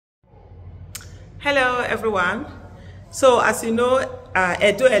Hello everyone. So as you know,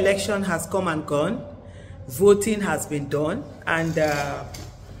 Edo election has come and gone. Voting has been done and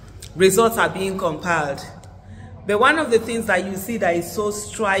results are being compiled. But one of the things that you see that is so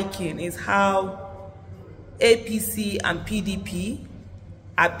striking is how APC and PDP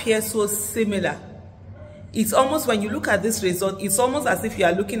appear so similar. It's almost, when you look at this result, it's almost as if you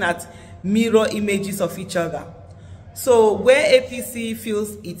are looking at mirror images of each other. So where APC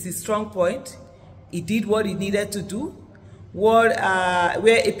feels it's a strong point, it did what it needed to do. Where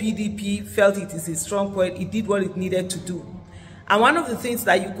a PDP felt it is a strong point, it did what it needed to do. And one of the things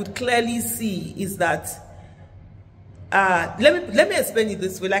that you could clearly see is that, let me explain it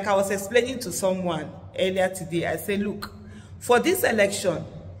this way. Like I was explaining to someone earlier today, I said, look, for this election,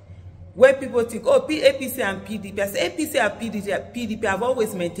 where people think, oh, APC and PDP, I say APC and PDP have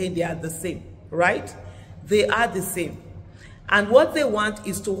always maintained they are the same, right? They are the same. And what they want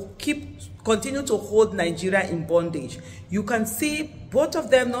is to continue to hold Nigeria in bondage. You can see both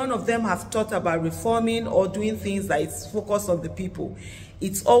of them, none of them have thought about reforming or doing things that is focused on the people.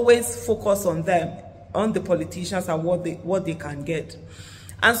 It's always focused on them, on the politicians and what they can get.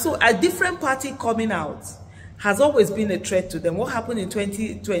 And so a different party coming out has always been a threat to them. What happened in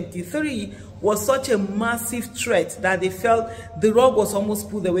 2023 was such a massive threat that they felt the rug was almost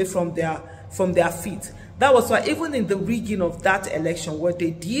pulled away from their feet. That was why even in the rigging of that election, what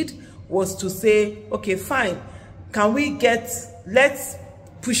they did was to say, okay, fine, let's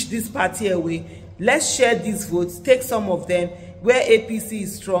push this party away. Let's share these votes, take some of them. Where APC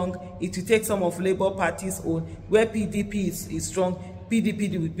is strong, it will take some of Labour Party's own. Where PDP is strong,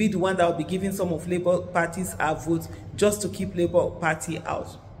 PDP will be the one that will be giving some of Labour Party's votes just to keep Labour Party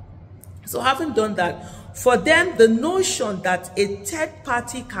out. So having done that, for them, the notion that a third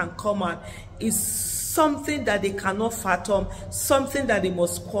party can come out is something that they cannot fathom, something that they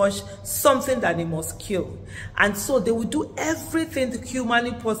must quash, something that they must kill. And so they will do everything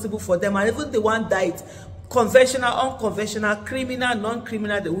humanly possible for them, and even the one that is conventional, unconventional, criminal,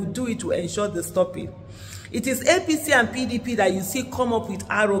 non-criminal, they will do it to ensure they stop it. It is APC and PDP that you see come up with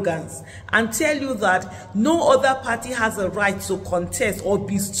arrogance and tell you that no other party has a right to contest or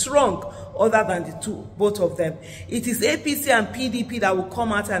be strong other than both of them. It is APC and PDP that will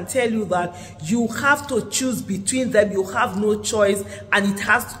come out and tell you that you have to choose between them, you have no choice, and it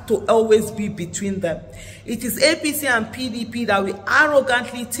has to always be between them. It is APC and PDP that will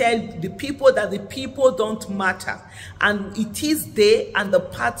arrogantly tell the people that the people don't matter, and it is they and the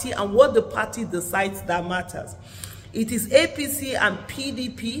party and what the party decides that matters. It is APC and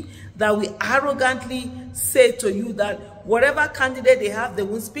PDP that will arrogantly say to you that whatever candidate they have, they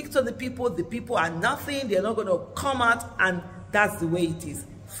won't speak to the people are nothing, they're not going to come out, and that's the way it is.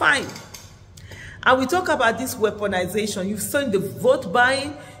 Fine. And we talk about this weaponization. You've seen the vote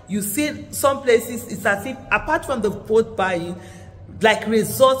buying, you see some places, it's as if, apart from the vote buying, like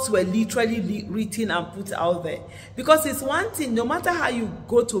results were literally written and put out there. Because it's one thing, no matter how you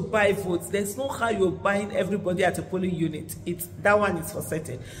go to buy votes, there's no how you're buying everybody at a polling unit. That one is for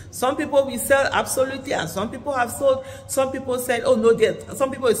certain. Some people will sell absolutely, and some people have sold. Some people said, oh no,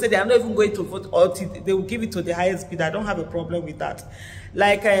 some people said they are not even going to vote, or they will give it to the highest bid. I don't have a problem with that.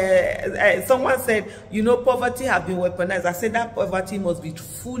 Like someone said, you know, poverty has been weaponized. I said that poverty must be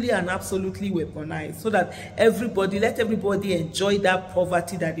fully and absolutely weaponized so that let everybody enjoy that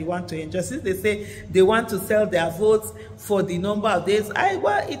poverty that they want to enjoy. Since they say they want to sell their votes for the number of days,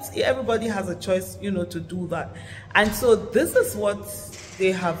 everybody has a choice, you know, to do that. And so this is what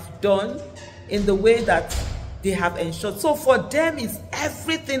they have done in the way that they have ensured. So for them, it's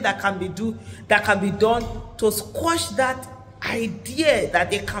everything that can be done to squash that idea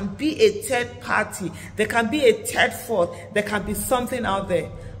that there can be a third party, there can be a third force, there can be something out there.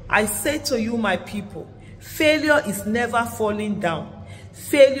 I say to you, my people, failure is never falling down.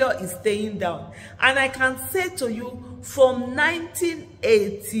 Failure is staying down. And I can say to you, from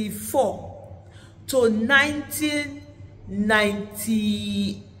 1984 to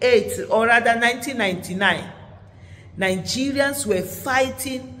 1998, or rather 1999, Nigerians were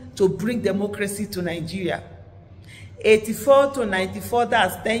fighting to bring democracy to Nigeria. 84 to 94,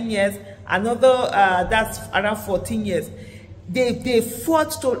 that's 10 years. Another, that's around 14 years. They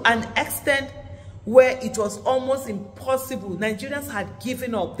fought to an extent where it was almost impossible. Nigerians had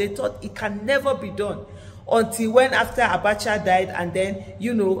given up. They thought it can never be done. Until when, after Abacha died, and then,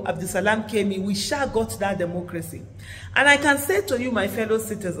 you know, Abdulsalam came in, we got that democracy. And I can say to you, my fellow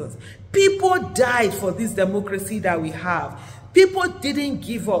citizens, people died for this democracy that we have. People didn't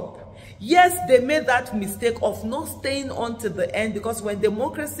give up. Yes, they made that mistake of not staying on to the end, because when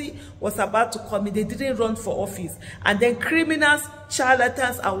democracy was about to come in, they didn't run for office. And then criminals,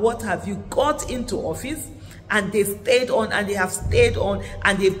 charlatans, and what have you got into office, and they stayed on, and they have stayed on,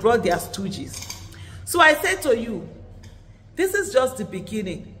 and they brought their stooges. So I say to you, this is just the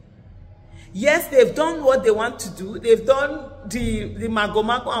beginning. Yes, they've done what they want to do. They've done the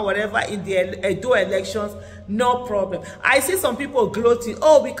magomago and whatever in the Edo elections, no problem. I see some people gloating,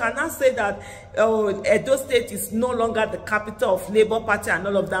 oh, we cannot say that Edo State is no longer the capital of Labour Party and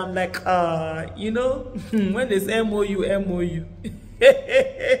all of that. I'm like, you know, when they say MOU.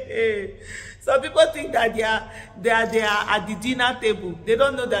 Some people think that they are at the dinner table. They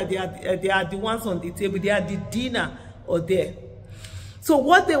don't know that they are the ones on the table. They are the dinner or there. So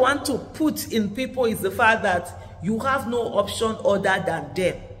what they want to put in people is the fact that you have no option other than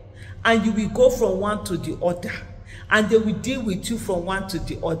them. And you will go from one to the other. And they will deal with you from one to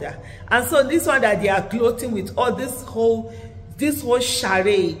the other. And so this one that they are gloating with, all this whole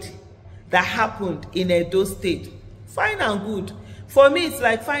charade that happened in Edo State, fine and good. For me, it's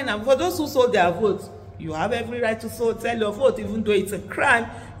like fine. And for those who sold their votes, you have every right to sell your vote, even though it's a crime.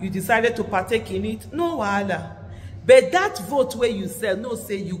 You decided to partake in it. No wahala. But that vote where you sell, no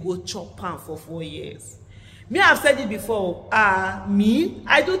say you go chop pan for 4 years. Me, I've said it before. Me,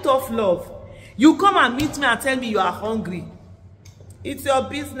 I do tough love. You come and meet me and tell me you are hungry. It's your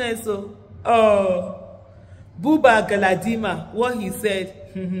business. Buba Galadima, what he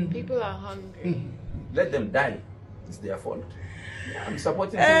said. People are hungry. Let them die. It's their fault. I'm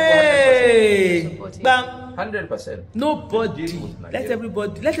supporting hey, 100%. 100%. Nobody.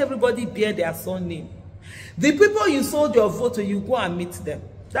 Let everybody bear their surname. The people you sold your vote to, you go and meet them.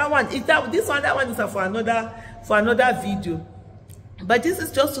 That one is that one is for another video. But this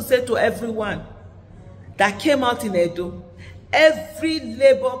is just to say to everyone that came out in Edo, every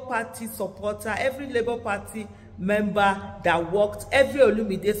Labour Party supporter, every Labour Party member that worked, every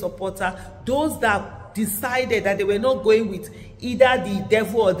Olumide supporter, those that decided that they were not going with either the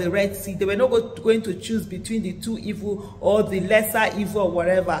devil or the Red Sea, they were not going to choose between the two evil or the lesser evil or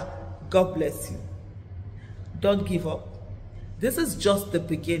whatever. God bless you. Don't give up. This is just the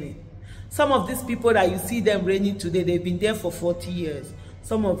beginning. Some of these people that you see them reigning today, they've been there for 40 years.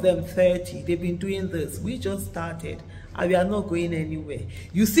 Some of them 30. They've been doing this. We just started and we are not going anywhere.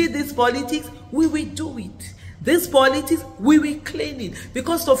 You see this politics, we will do it. This politics, we will clean it.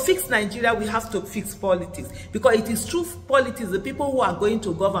 Because to fix Nigeria, we have to fix politics. Because it is through politics, the people who are going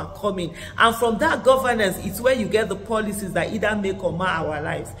to govern come in. And from that governance, it's where you get the policies that either make or mar our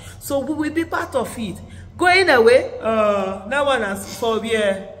lives. So we will be part of it. Going away, that one has for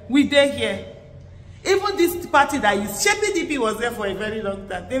we there here. Even this party that is, PDP was there for a very long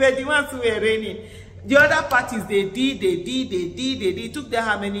time. They were the ones who were reigning. The other parties, they did. It took them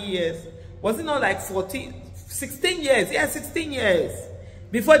how many years? Was it not like 16 years? Yeah, 16 years.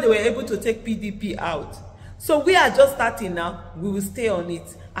 Before they were able to take PDP out. So we are just starting now. We will stay on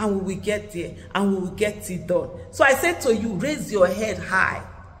it. And we will get there. And we will get it done. So I said to you, raise your head high.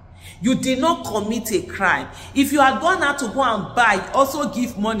 You did not commit a crime. If you had gone out to go and buy, also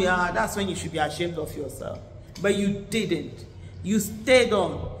give money, that's when you should be ashamed of yourself. But you didn't. You stayed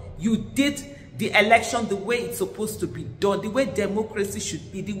on. You did the election the way it's supposed to be done, the way democracy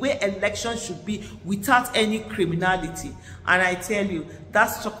should be, the way election should be, without any criminality. And I tell you, that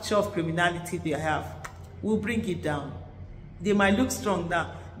structure of criminality they have will bring it down. They might look strong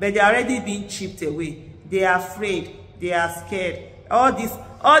now, but they're already being chipped away. They are afraid. They are scared. All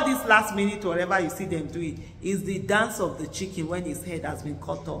this last minute, whatever you see them doing, is the dance of the chicken when his head has been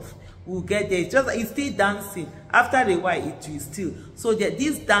cut off. We'll get there. It's still dancing. After a while, it will still. So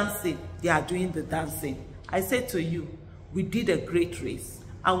this dancing, they are doing the dancing. I said to you, we did a great race,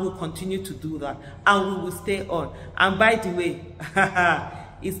 and we'll continue to do that, and we will stay on. And by the way,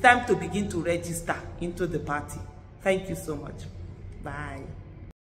 it's time to begin to register into the party. Thank you so much. Bye.